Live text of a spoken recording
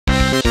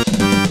Hey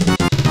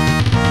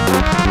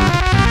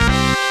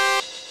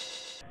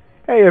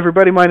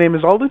everybody, my name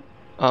is Alden.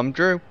 I'm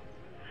Drew.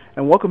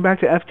 And welcome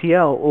back to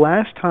FTL.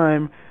 Last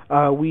time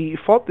we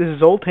fought this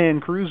Zoltan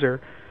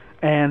cruiser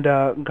and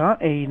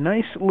got a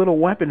nice little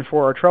weapon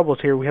for our troubles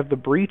here. We have the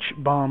Breach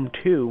Bomb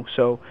 2,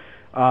 so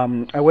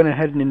I went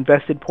ahead and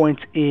invested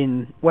points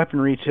in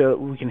weaponry so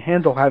we can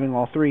handle having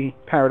all three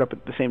powered up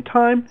at the same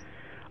time.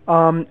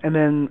 And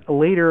then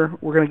later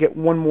we're going to get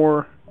one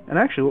more, and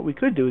actually what we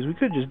could do is we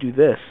could just do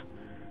this.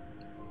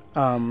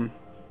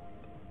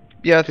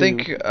 Yeah, I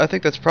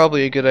think that's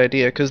probably a good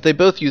idea, because they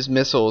both use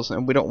missiles,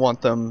 and we don't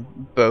want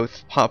them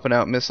both popping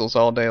out missiles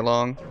all day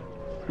long.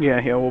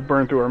 Yeah, we'll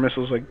burn through our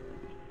missiles like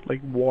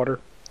water.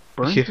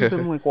 Burn through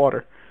them like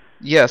water.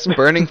 Yes,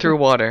 burning through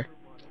water.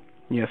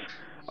 Yes.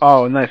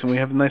 Oh, nice, and we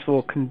have a nice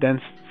little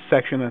condensed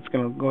section that's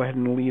going to go ahead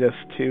and lead us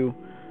to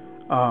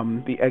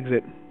the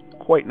exit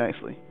quite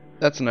nicely.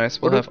 That's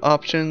nice. We'll have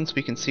options.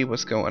 We can see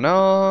what's going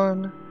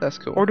on. That's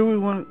cool. Or do we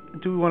want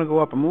to go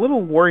up? I'm a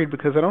little worried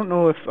because I don't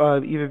know if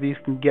either of these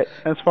can get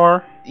as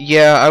far.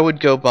 Yeah, I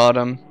would go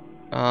bottom.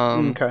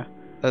 Okay.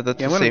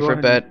 That's a safer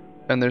bet,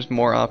 and there's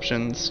more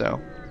options. So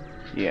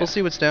yeah, we'll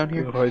see what's down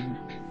here. Go ahead and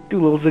do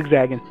a little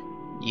zigzagging.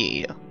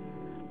 Yeah.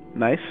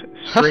 Nice.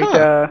 Straight.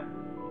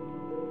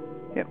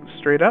 Yep,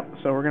 straight up.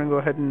 So we're gonna go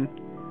ahead and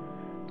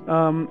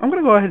I'm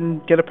gonna go ahead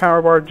and get a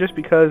power bar just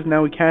because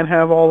now we can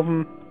have all of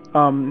them.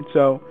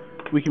 So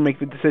we can make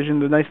the decision.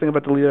 The nice thing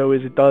about the Lido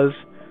is it does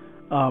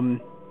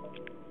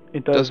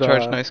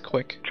charge nice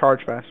quick.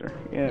 Charge faster.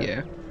 Yeah.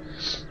 Yeah.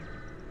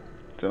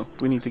 So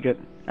we need to get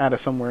out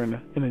of somewhere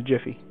in a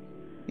jiffy.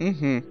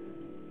 Mm-hmm.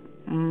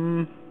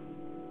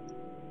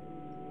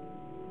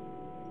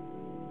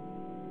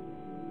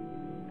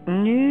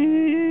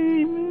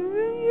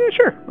 Yeah,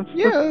 sure. Let's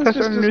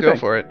just go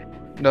for it.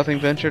 Nothing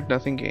ventured,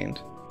 nothing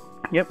gained.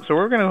 Yep. So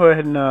we're gonna go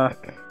ahead and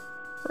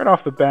right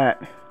off the bat,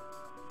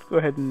 let's go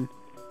ahead and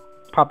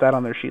pop that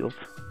on their shields.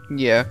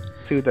 Yeah.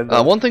 See what that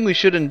does. One thing we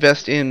should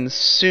invest in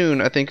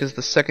soon, I think, is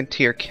the second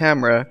tier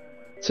camera,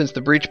 since the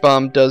breach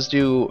bomb does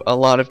do a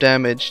lot of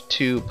damage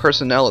to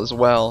personnel as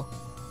well.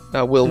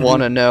 We'll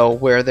want to know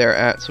where they're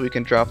at so we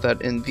can drop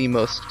that in the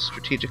most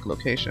strategic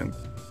location.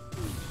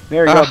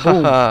 There you go.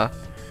 Boom.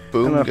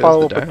 Boom. I'm gonna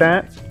follow up with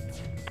that,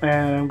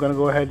 and I'm gonna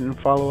go ahead and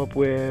follow up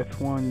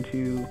with 1,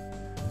 2.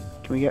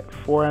 Can we get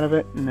 4 out of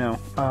it? No.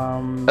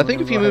 I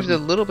think if you moved a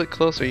little bit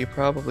closer, you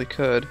probably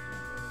could.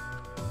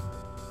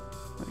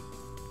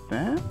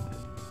 That?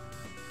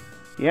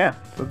 Yeah,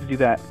 let's do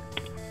that.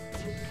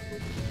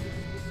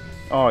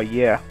 Oh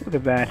yeah, look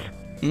at that.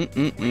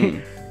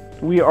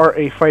 We are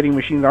a fighting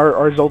machine.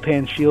 Our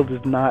Zoltan shield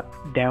is not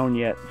down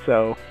yet,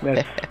 so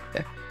that's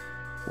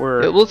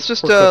let's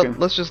just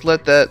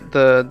let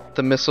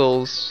the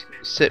missiles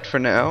sit for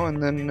now,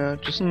 and then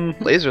just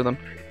laser them.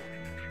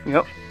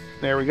 Yep,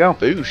 there we go.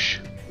 Boosh.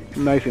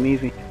 Nice and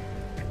easy.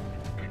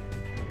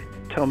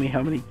 Tell me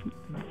how many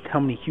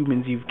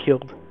humans you've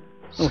killed.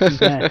 Look at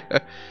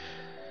that.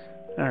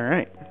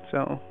 Alright,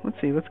 so let's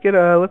see, let's get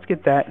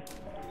that.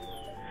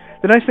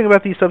 The nice thing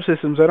about these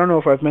subsystems, I don't know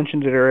if I've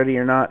mentioned it already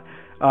or not,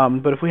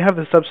 but if we have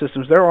the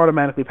subsystems, they're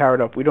automatically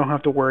powered up. We don't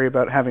have to worry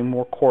about having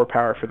more core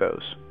power for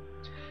those.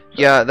 So.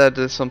 Yeah, that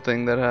is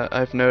something that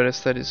I've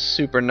noticed that is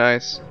super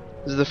nice.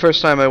 This is the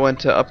first time I went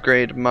to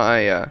upgrade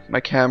my my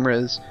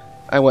cameras.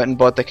 I went and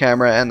bought the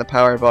camera and the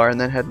power bar,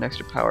 and then had an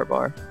extra power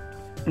bar.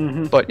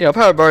 But you know,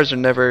 power bars are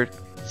never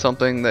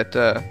something that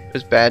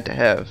is bad to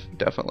have,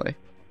 definitely.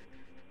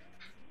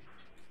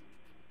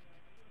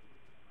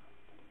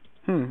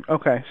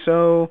 Okay,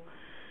 so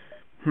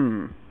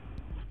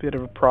bit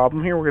of a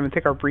problem here. We're gonna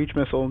take our breach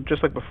missile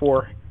just like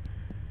before.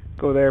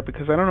 Go there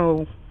because I don't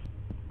know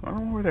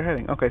where they're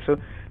heading. Okay, so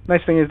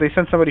nice thing is they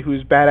sent somebody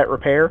who's bad at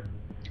repair.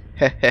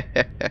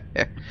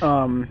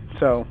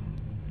 So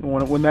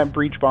when that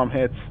breach bomb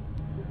hits,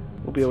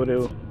 we'll be able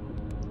to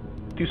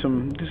do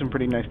some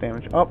pretty nice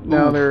damage. Oh,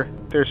 now they're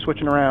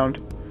switching around.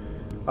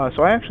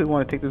 So I actually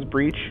want to take this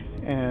breach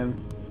and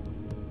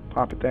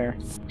pop it there.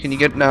 Can you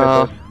get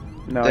no?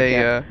 No, they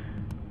I can't.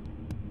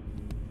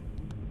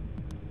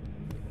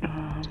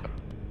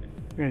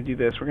 We're gonna do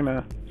this. We're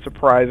gonna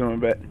surprise them a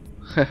bit.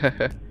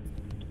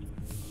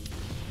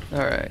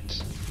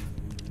 Alright.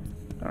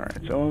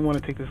 Alright, so I want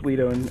to take this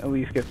Lido and at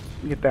least get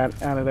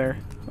that out of there.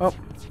 Oh.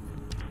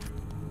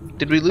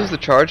 Did we lose the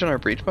charge on our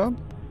breach bomb?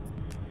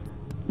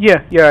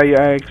 Yeah, I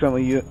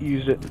accidentally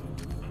used it,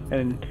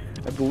 and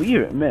I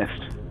believe it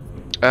missed.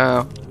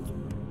 Oh.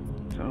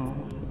 So,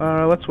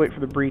 let's wait for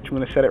the breach. I'm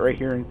gonna set it right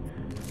here and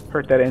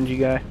hurt that NG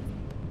guy.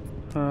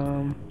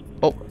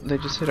 Oh, they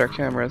just hit our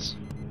cameras.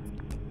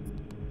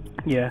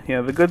 Yeah.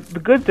 The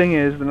good thing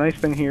is, the nice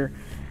thing here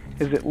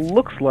is it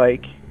looks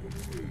like.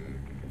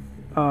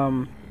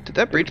 Did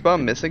that breach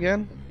bomb miss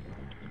again?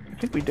 I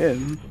think we did.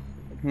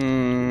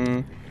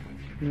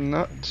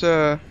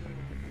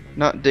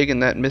 Not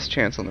digging that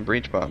mischance on the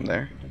breach bomb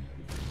there.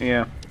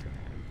 Yeah.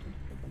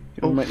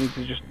 We might need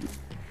to just.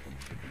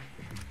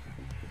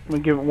 I'm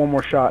gonna give it one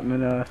more shot,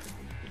 and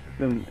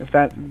then if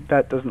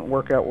that doesn't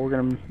work out, we're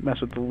gonna mess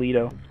with the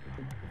Lido.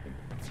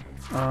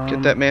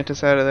 Get that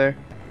mantis out of there.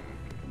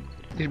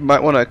 You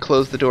might want to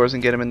close the doors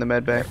and get him in the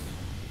med bay.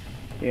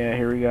 Yeah,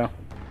 here we go.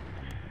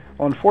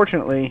 Well,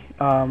 unfortunately,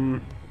 oh,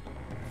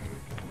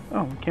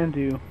 we can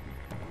do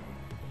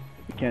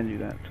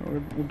that.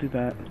 So we'll do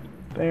that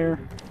there.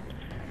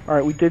 All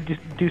right, we did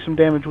just do some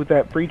damage with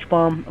that breach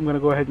bomb. I'm gonna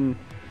go ahead and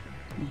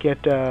get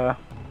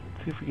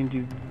see if we can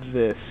do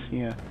this.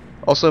 Yeah.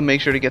 Also, make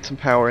sure to get some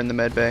power in the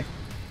med bay.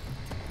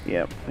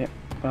 Yep. Yep.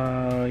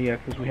 Yeah,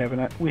 because we have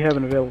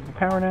an available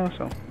power now,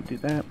 so we'll do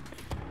that.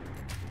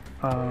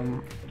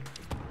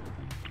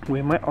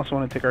 We might also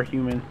want to take our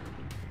human.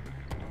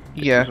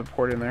 Yeah. Some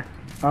support in there.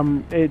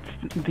 It's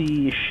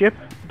the ship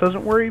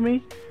doesn't worry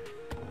me.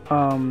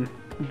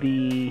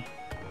 The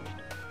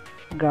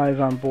guys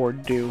on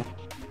board do.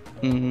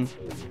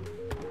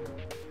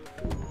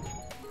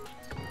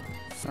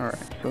 All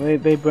right, so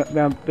they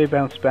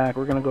bounce back.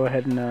 We're gonna go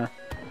ahead and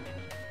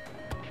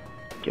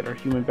get our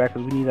human back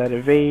because we need that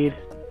evade.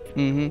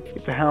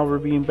 Get the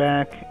halberd beam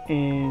back,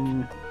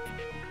 and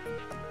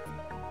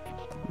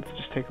let's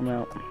just take them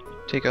out.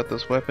 Take out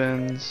those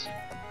weapons.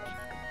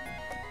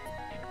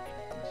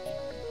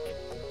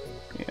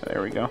 Yeah,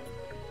 there we go.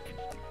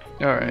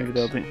 All right.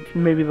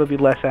 Maybe they'll be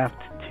less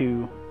apt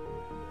to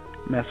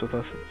mess with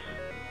us.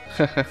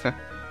 It's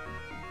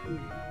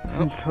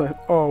like,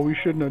 oh, we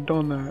shouldn't have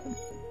done that.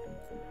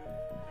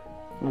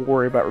 We'll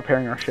worry about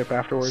repairing our ship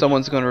afterwards.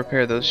 Someone's going to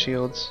repair those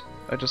shields.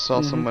 I just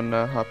saw someone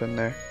hop in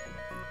there.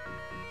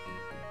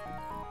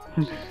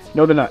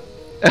 No, they're not.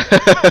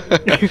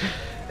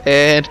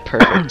 And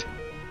perfect.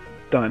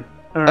 Done.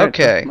 All right.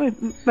 Okay.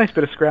 So, nice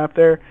bit of scrap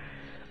there.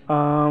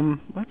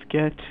 Let's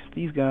get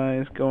these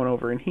guys going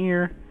over in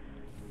here.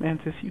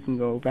 Mantis, you can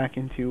go back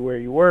into where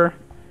you were.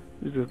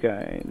 Who's this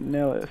guy?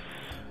 Nellis.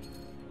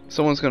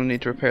 Someone's going to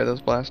need to repair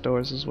those blast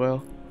doors as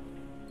well.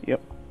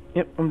 Yep.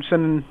 Yep. I'm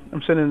sending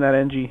that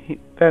NG.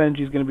 That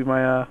NG is going to be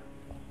my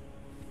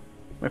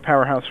my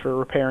powerhouse for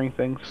repairing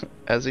things.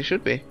 As he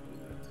should be.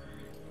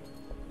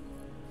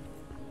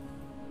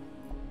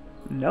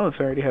 Nellis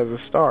already has a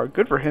star.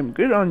 Good for him.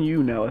 Good on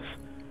you, Nellis.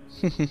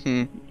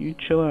 You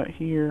chill out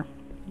here,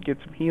 get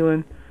some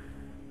healing.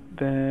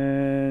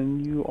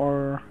 Then you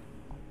are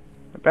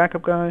a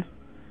backup guy.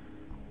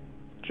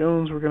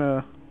 Jones,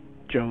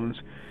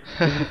 Jones.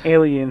 He's an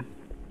alien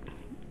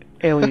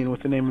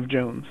with the name of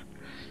Jones.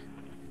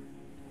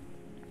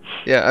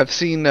 Yeah, I've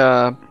seen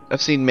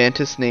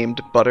Mantis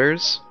named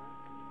Butters.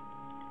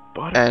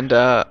 Butters? And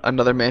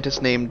another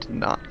Mantis named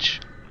Notch.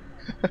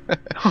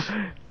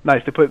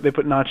 Nice. They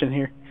put Notch in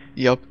here.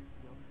 Yup.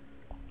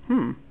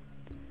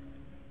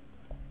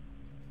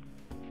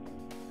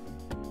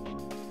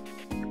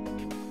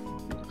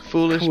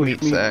 Foolish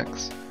meat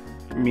sacks.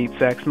 Meat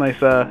sacks. Nice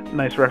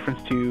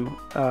reference to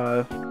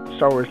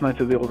Star Wars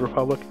Knights of the Old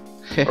Republic.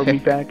 Or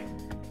meat bag.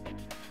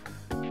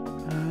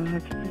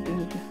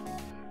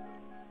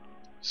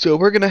 So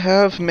we're gonna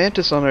have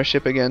Mantis on our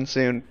ship again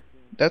soon.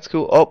 That's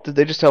cool. Oh, did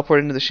they just teleport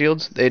into the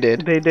shields? They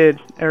did. They did.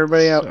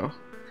 Everybody out. So.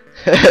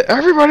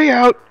 Everybody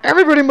out!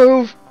 Everybody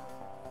move!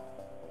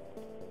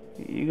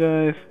 You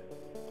guys,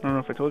 I don't know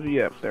if I told you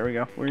yet. There we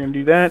go. We're gonna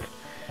do that.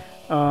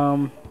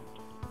 We're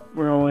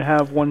gonna only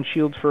have one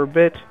shield for a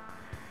bit.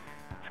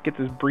 Let's get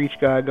this breach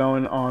guy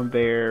going on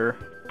their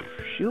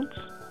shields,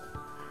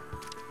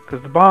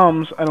 because the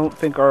bombs I don't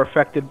think are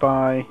affected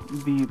by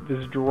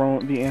this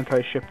drone, the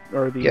anti-ship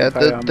or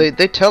the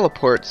they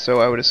teleport,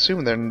 so I would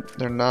assume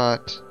they're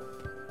not.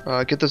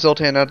 Get the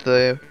Zoltan out of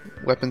the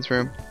weapons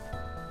room.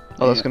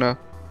 Oh, that's gonna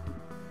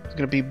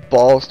be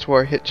balls to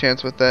our hit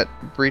chance with that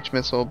breach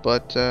missile,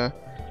 but it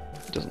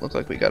doesn't look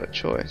like we got a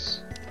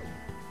choice.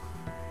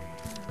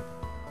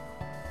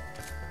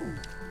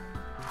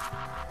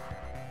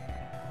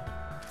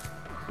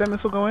 Did that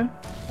missile go in?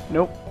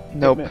 Nope.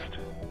 Nope. It missed.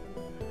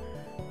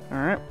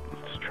 Alright,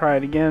 let's try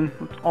it again.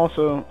 Let's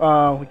also,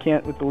 we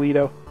can't with the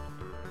Lido.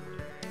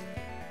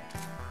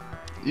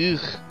 Ugh.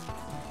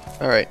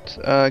 Alright,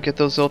 get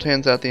those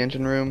Zoltans out the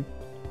engine room.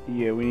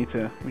 Yeah, we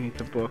need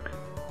to book.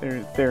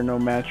 They're no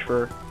match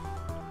for.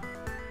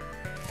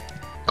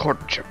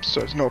 Courtship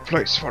says no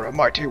place for a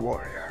mighty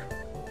warrior.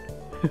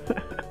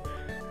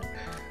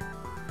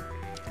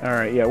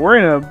 Alright, yeah, we're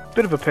in a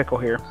bit of a pickle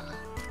here.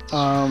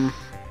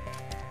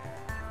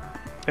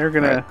 They're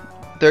gonna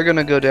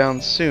go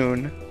down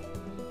soon,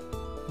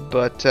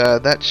 but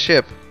that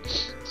ship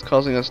is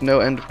causing us no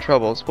end of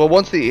troubles. Well,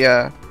 once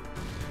the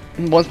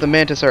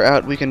Mantis are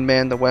out, we can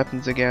man the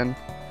weapons again.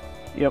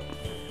 Yep.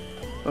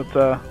 Let's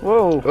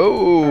whoa.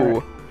 Oh,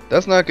 right.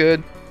 That's not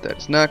good.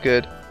 That's not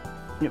good.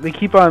 Yeah, they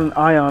keep on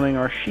ioning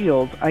our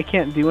shields. I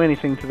can't do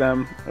anything to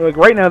them. Like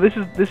right now, this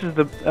is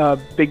the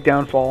big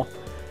downfall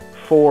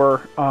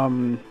for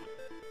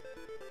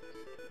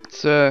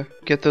Let's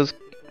get those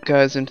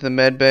guys into the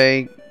med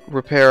bay,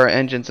 repair our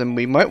engines, and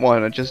we might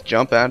want to just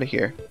jump out of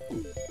here.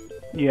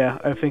 Yeah,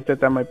 I think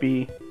that might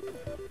be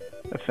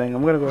a thing.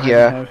 I'm gonna go ahead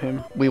and have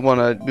him. We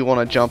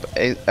wanna jump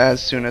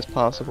as soon as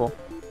possible.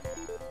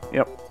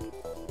 Yep.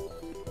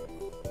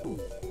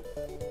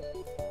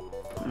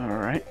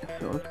 Alright,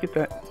 so let's get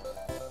that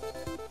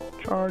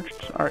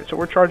charged. Alright, so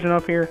we're charging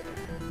up here.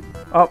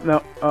 Oh,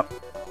 no. Oh.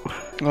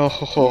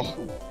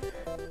 Oh,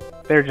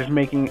 They're just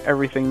making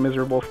everything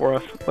miserable for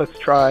us. Let's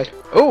try.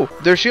 oh,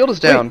 their shield is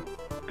down.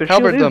 Wait, their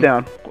Halberd shield is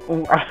them. down.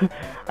 Oh,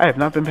 I have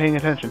not been paying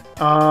attention.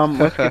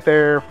 Let's get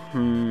their...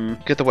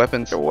 Get the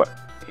weapons. Their what?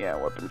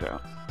 Yeah, weapons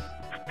out.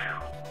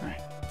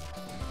 Alright.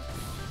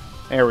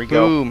 There we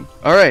go. Boom.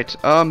 Alright,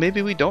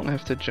 maybe we don't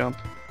have to jump.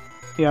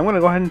 Yeah, I'm gonna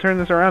go ahead and turn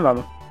this around on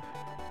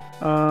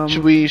them.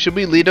 Should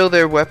we Lido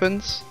their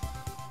weapons?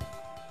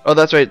 Oh,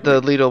 that's right.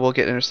 The Lido will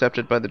get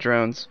intercepted by the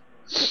drones.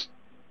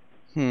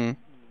 Hmm.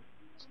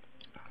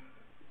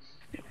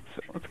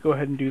 So let's go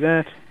ahead and do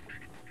that.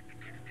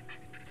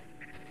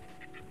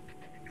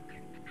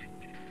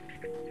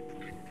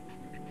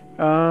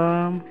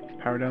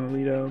 Power down the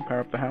Lido,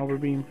 power up the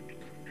halberd beam.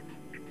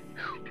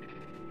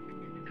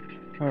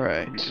 I'm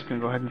Alright. just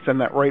gonna go ahead and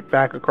send that right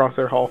back across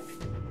their hull.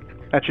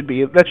 That should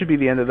be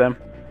the end of them.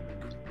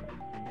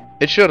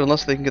 It should,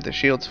 unless they can get their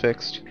shields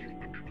fixed.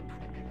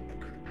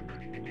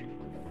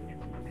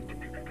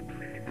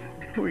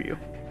 Who are you?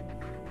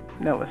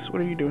 Nellis,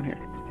 what are you doing here?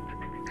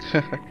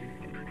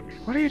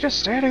 What are you just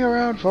standing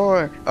around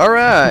for?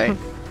 Alright.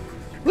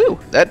 Woo!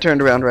 That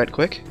turned around right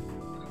quick.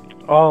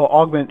 Oh,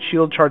 augment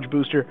shield charge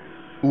booster.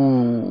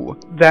 Ooh.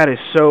 That is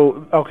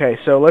so okay.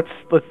 So let's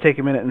take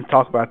a minute and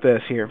talk about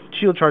this here.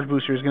 Shield charge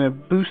booster is going to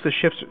boost the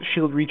ship's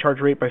shield recharge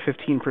rate by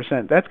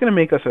 15%. That's going to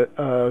make us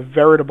a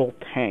veritable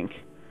tank.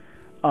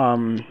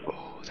 Oh,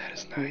 that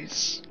is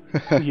nice.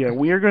 Yeah,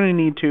 we are going to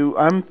need to.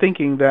 I'm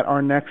thinking that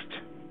our next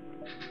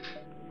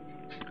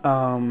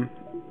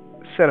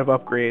set of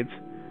upgrades.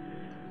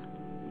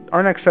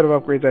 Our next set of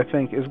upgrades, I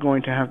think, is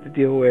going to have to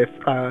deal with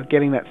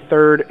getting that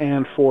third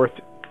and fourth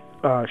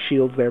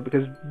shields there,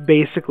 because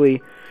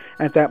basically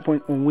at that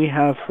point when we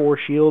have 4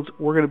 shields,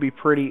 we're going to be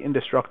pretty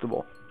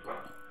indestructible.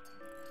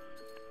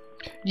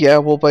 Yeah,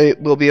 we'll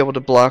be able to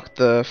block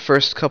the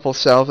first couple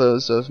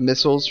salvos of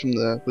missiles from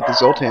with the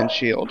Zoltan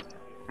shield,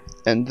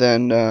 and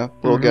then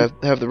we'll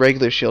have the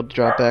regular shield to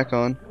drop back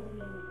on.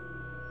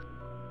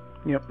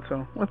 Yep.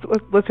 So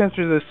let's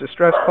answer this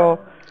distress call.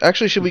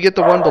 Actually, should we get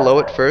the one below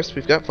it first?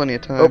 We've got plenty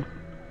of time.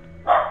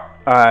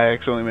 Oh. I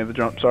accidentally made the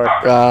jump. Sorry.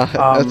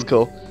 That's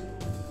cool.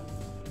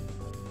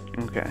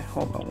 Okay,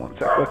 hold on one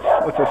sec.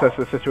 Let's assess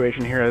the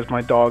situation here as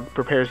my dog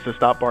prepares to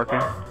stop barking.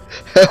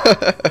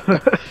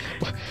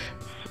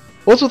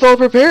 What's with all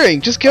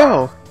preparing? Just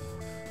go.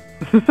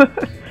 Okay,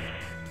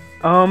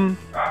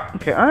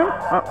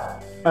 I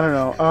don't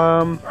know.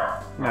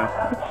 No.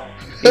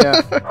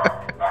 Yeah.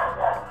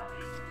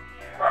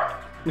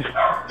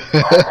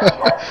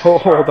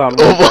 Hold on.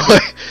 Oh boy.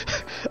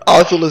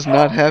 Ozzel is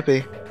not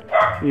happy.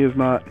 He is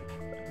not.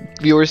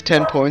 Viewers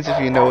 10 points if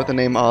you know what the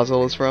name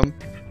Ozzel is from.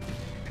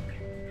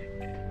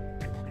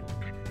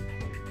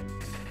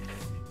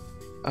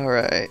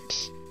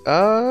 Alright.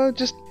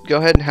 Just go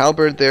ahead and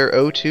halberd their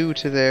O2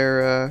 to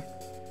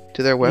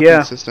their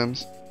weapon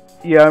systems.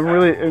 Yeah, I'm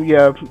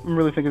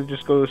really thinking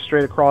just go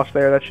straight across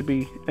there. That should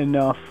be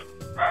enough.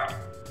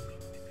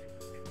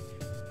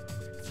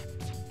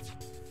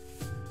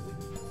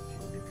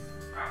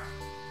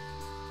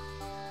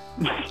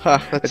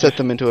 Ha, that set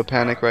them into a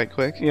panic right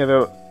quick.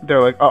 Yeah,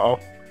 they're like, uh-oh.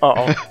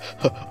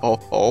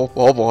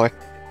 oh boy.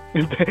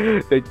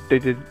 they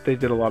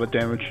did a lot of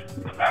damage.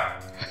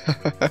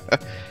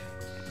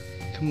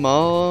 Come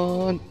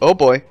on. Oh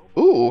boy.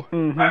 Ooh.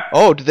 Mm-hmm.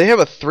 Oh, do they have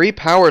a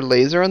 3-power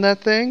laser on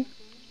that thing?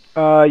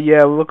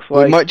 Yeah, looks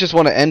like... We might just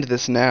want to end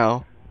this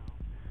now.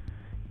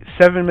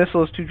 7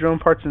 missiles, 2 drone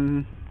parts,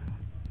 and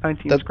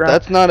 19 scrap.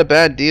 That's not a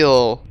bad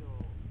deal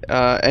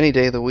any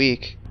day of the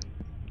week.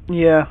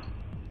 Yeah.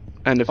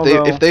 And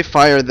if they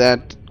fire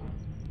that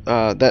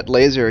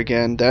laser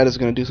again, that is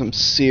going to do some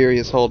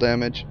serious hull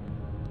damage.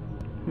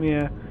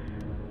 Yeah.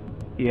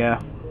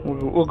 Yeah.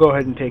 We'll go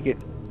ahead and take it.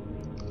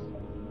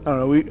 I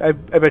don't know.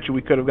 I bet you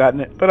we could have gotten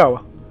it, but oh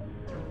well.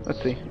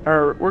 Let's see.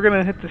 We're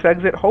gonna hit this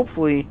exit.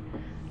 Hopefully,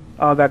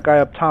 that guy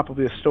up top will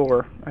be a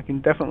store. I can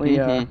definitely.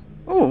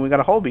 Oh, we got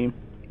a hull beam.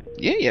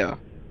 Yeah.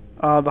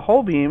 The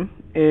hull beam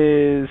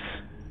is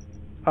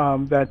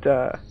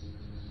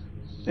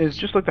is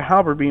just like the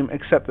halberd beam,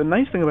 except the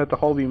nice thing about the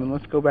hull beam, and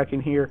let's go back in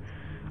here.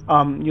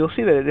 You'll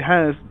see that it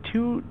has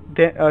 2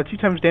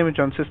 times damage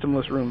on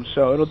systemless rooms,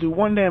 so it'll do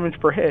 1 damage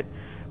per hit.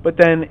 But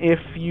then if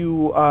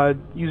you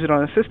use it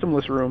on a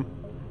systemless room,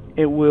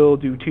 it will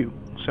do 2.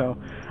 So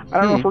I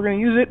don't know if we're gonna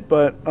use it,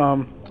 but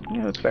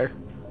yeah, that's fair.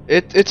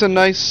 It's a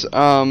nice,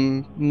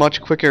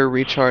 much quicker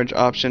recharge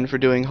option for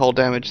doing hull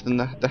damage than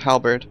the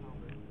halberd.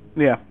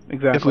 Yeah,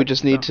 exactly. If we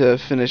just need to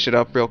finish it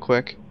up real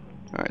quick.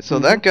 Alright, so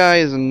that guy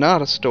is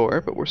not a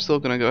store, but we're still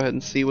gonna go ahead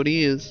and see what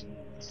he is.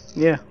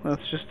 Yeah,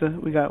 that's just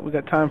we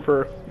got time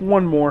for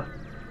one more.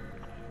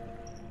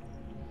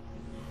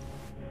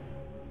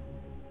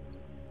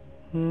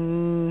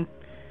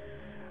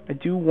 I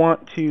do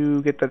want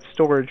to get that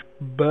storage,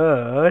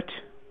 but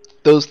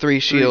those 3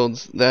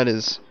 shields,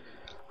 that's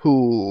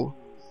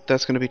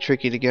gonna be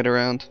tricky to get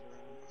around.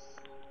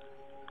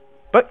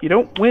 But you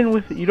don't win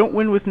with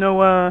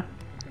no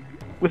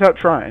without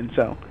trying.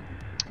 So,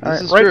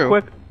 This is right true.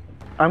 quick,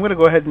 I'm gonna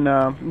go ahead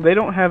and they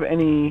don't have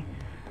any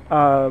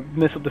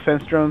missile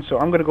defense drones. So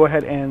I'm going to go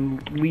ahead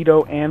and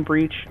Lido and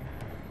Breach,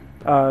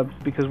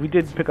 because we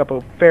did pick up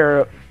a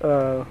fair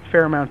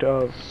amount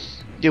of.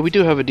 Yeah, we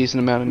do have a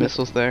decent amount of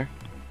missiles there.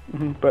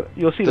 But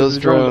you'll see those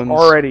the drones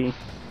already.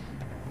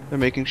 They're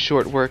making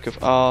short work of.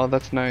 Oh,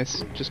 that's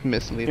nice. Just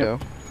miss Lido.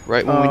 Yep.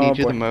 Right when we need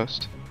you the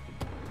most.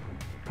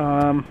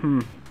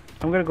 I'm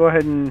gonna go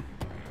ahead and,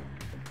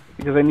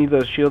 because I need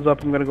those shields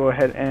up, I'm gonna go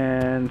ahead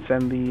and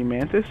send the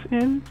Mantis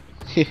in.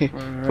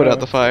 Put out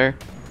the fire.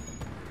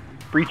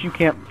 Breach, you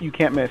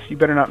can't miss. You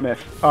better not miss.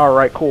 All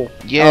right, cool.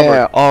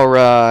 Yeah, all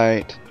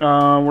right.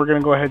 We're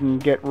gonna go ahead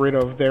and get rid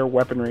of their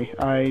weaponry.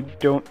 I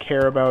don't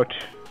care about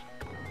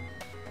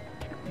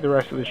the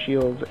rest of the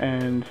shields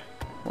and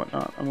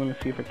whatnot. I'm gonna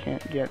see if I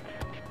can't get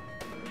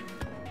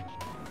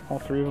all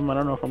three of them. I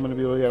don't know if I'm gonna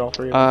be able to get all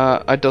three of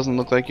them. It doesn't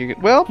look like you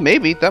can. Well,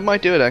 maybe that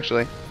might do it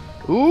actually.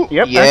 Ooh,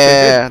 yep,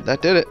 yeah,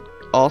 that did it.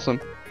 Awesome.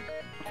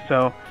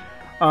 So,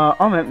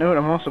 on that note,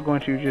 I'm also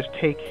going to just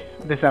take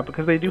this out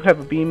because they do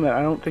have a beam that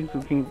I don't think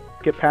they can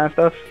get past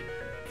us.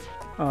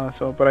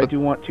 But I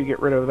do want to get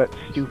rid of that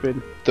stupid.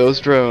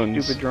 Those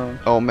drones. Stupid drones.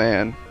 Oh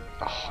man.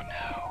 Oh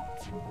no.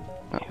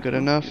 Not good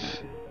enough.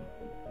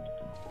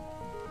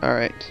 All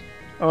right.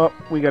 Oh,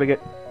 we gotta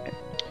get.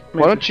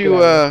 Why don't you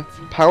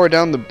power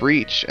down the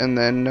breach and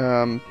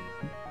then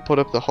put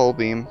up the hull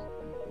beam?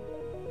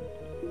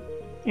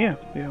 Yeah,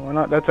 why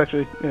not? That's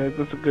actually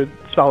that's a good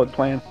solid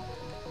plan.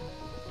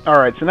 All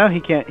right, so now he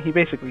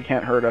basically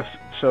can't hurt us,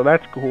 so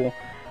that's cool.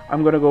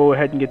 I'm gonna go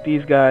ahead and get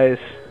these guys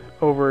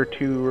over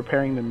to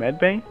repairing the med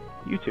bay,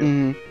 you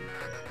two,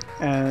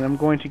 and I'm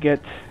going to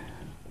get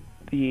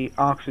the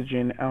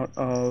oxygen out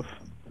of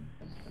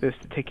this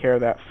to take care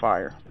of that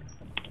fire.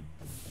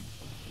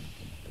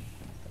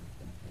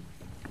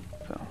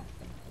 So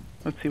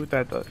let's see what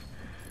that does.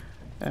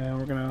 And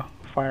we're gonna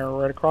fire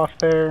right across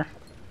there.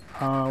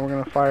 We're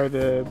gonna fire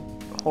the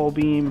hull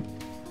beam.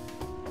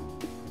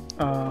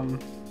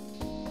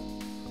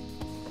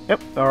 Yep.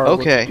 All right,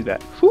 okay. We'll do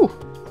that. Whew.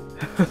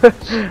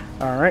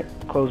 All right.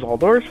 Close all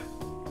doors.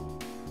 All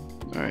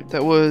right.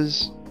 That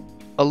was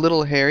a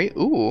little hairy.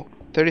 Ooh,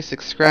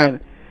 36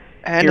 scrap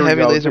and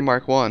heavy laser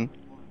Mark 1.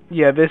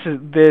 Yeah, this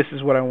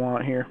is what I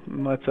want here.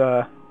 Let's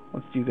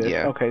do this.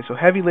 Yeah. Okay. So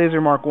heavy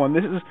laser Mark 1.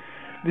 This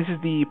is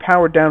the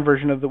powered down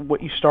version of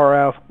what you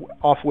start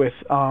off with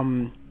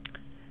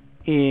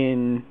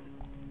in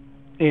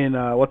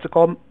what's it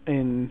called,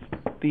 in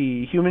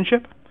the human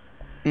ship.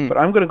 But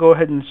I'm going to go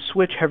ahead and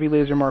switch heavy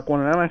laser Mark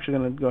 1, and I'm actually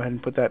going to go ahead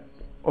and put that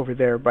over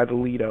there by the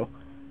Lido.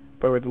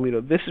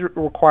 This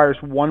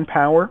requires 1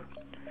 power,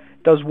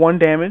 does 1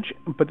 damage,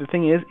 but the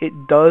thing is, it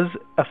does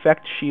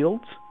affect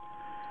shields.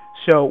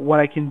 So what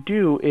I can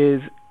do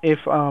is,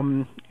 if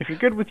you're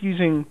good with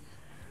using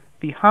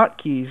the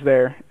hotkeys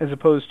there, as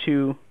opposed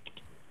to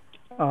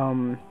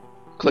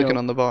clicking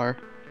on the bar.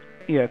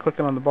 Yeah,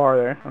 clicking on the bar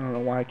there. I don't know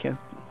why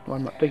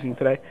I'm not thinking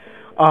today.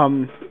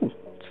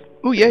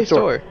 Ooh, yay,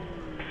 store.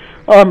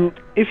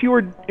 If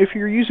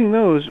you're using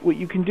those, what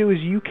you can do is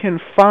you can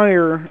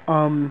fire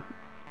and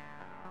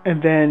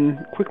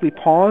then quickly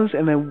pause,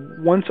 and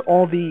then once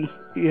all 3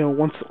 of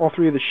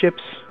the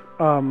ship's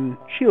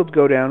shields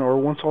go down, or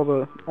once all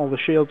the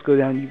shields go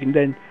down, you can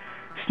then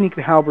sneak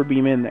the halberd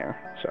beam in there.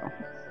 So.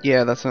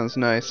 Yeah, that sounds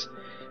nice.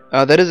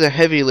 That is a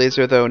heavy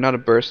laser though, not a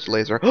burst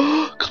laser.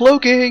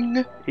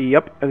 Cloaking!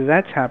 Yep,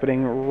 that's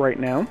happening right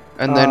now.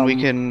 And then we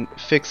can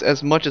fix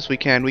as much as we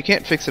can. We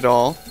can't fix it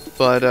all,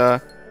 but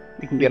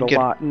we can get a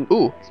lot.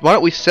 Ooh, why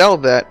don't we sell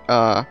that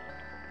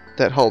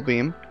that hull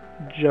beam?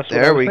 Just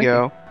there we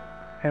go.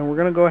 And we're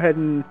gonna go ahead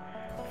and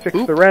fix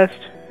the rest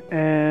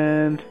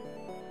and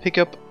pick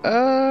up.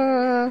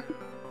 Might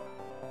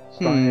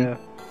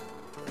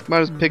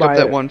as well pick up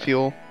that 1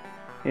 fuel.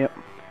 Yep.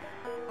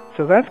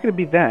 So that's gonna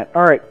be that.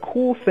 All right,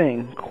 cool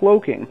thing,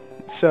 cloaking.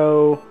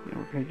 So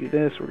we're gonna do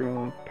this. We're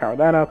gonna power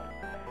that up,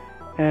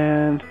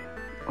 and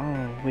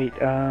wait,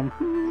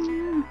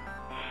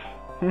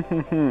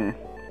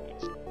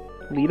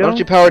 Lido? Why don't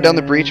you power down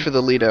the breach for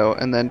the Lido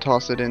and then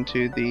toss it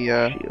into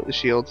the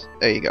shields?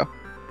 There you go.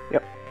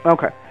 Yep.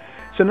 Okay.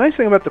 So the nice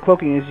thing about the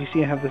cloaking is you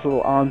see I have this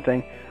little on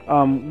thing.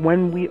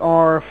 When we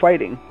are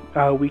fighting,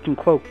 we can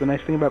cloak. The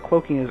nice thing about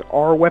cloaking is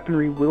our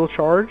weaponry will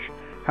charge,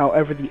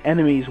 however the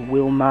enemies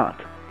will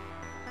not.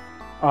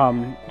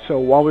 So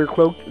while we're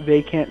cloaked,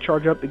 they can't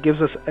charge up. It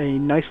gives us a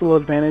nice little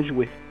advantage,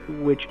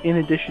 which in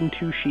addition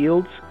to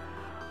shields,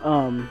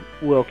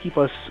 will keep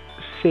us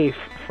safe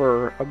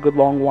for a good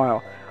long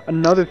while.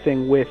 Another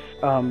thing with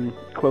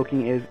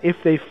cloaking is if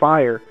they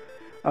fire,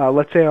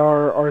 let's say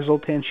our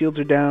Zoltan shields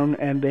are down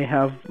and they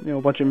have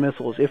a bunch of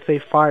missiles. If they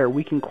fire,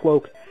 we can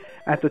cloak.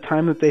 At the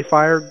time that they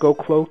fire, go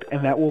cloaked,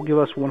 and that will give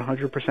us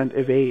 100%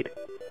 evade.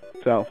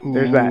 So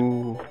there's that.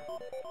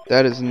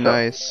 That is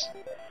nice.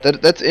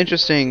 That's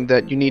interesting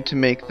that you need to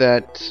make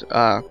that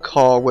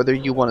call whether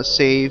you want to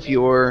save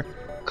your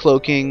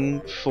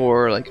cloaking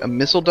for like a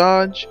missile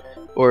dodge,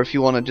 or if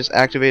you want to just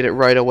activate it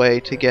right away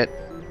to get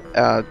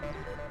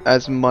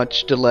as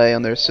much delay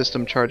on their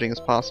system charging as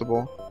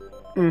possible.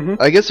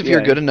 Mm-hmm. I guess if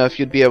you're good enough,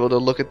 you'd be able to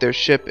look at their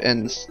ship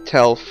and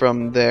tell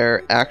from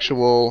their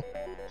actual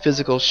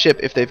physical ship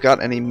if they've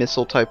got any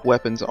missile type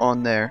weapons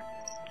on there.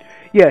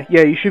 Yeah,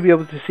 you should be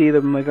able to see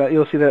them. Like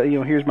you'll see that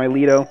here's my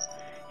Lido,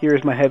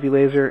 here's my heavy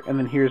laser, and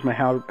then here's my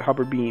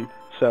Hopper beam.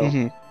 So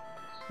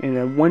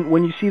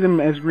when you see them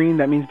as green,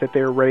 that means that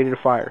they're ready to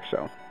fire.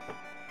 So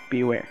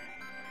be aware.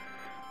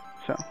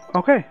 So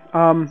okay.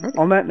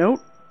 On that note,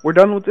 we're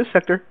done with this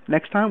sector.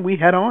 Next time we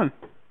head on.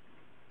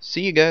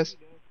 See you guys.